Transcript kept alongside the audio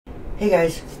Hey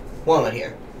guys, Walnut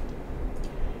here.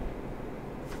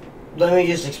 Let me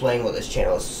just explain what this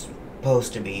channel is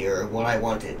supposed to be, or what I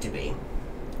want it to be.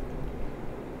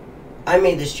 I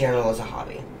made this channel as a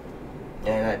hobby,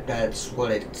 and that's what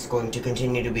it's going to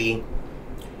continue to be.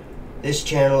 This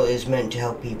channel is meant to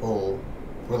help people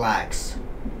relax.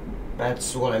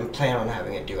 That's what I'm planning on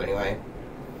having it do anyway.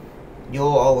 You'll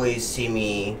always see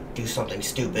me do something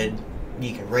stupid.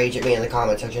 You can rage at me in the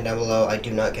comment section down below. I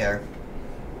do not care.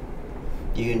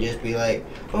 You can just be like,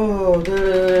 oh,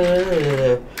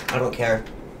 I don't care.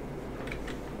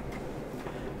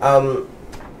 I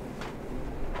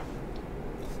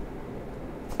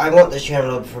want this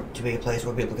channel to be a place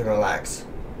where people can relax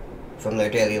from their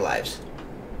daily lives.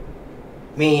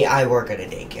 Me, I work at a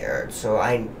daycare, so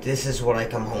this is what I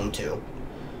come home to.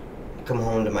 Come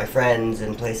home to my friends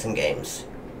and play some games.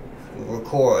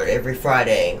 Record every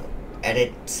Friday,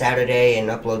 edit Saturday, and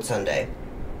upload Sunday.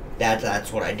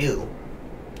 That's what I do.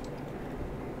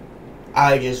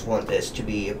 I just want this to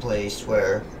be a place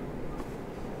where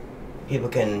people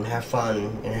can have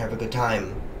fun and have a good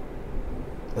time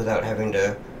without having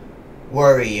to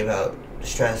worry about the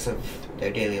stress of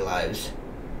their daily lives.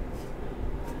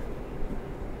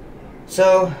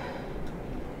 So,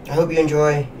 I hope you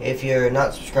enjoy. If you're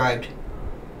not subscribed,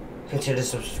 consider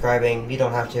subscribing. You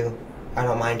don't have to. I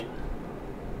don't mind.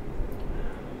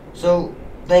 So,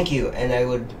 thank you, and I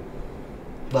would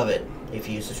love it if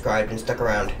you subscribed and stuck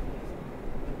around.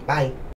 Bye.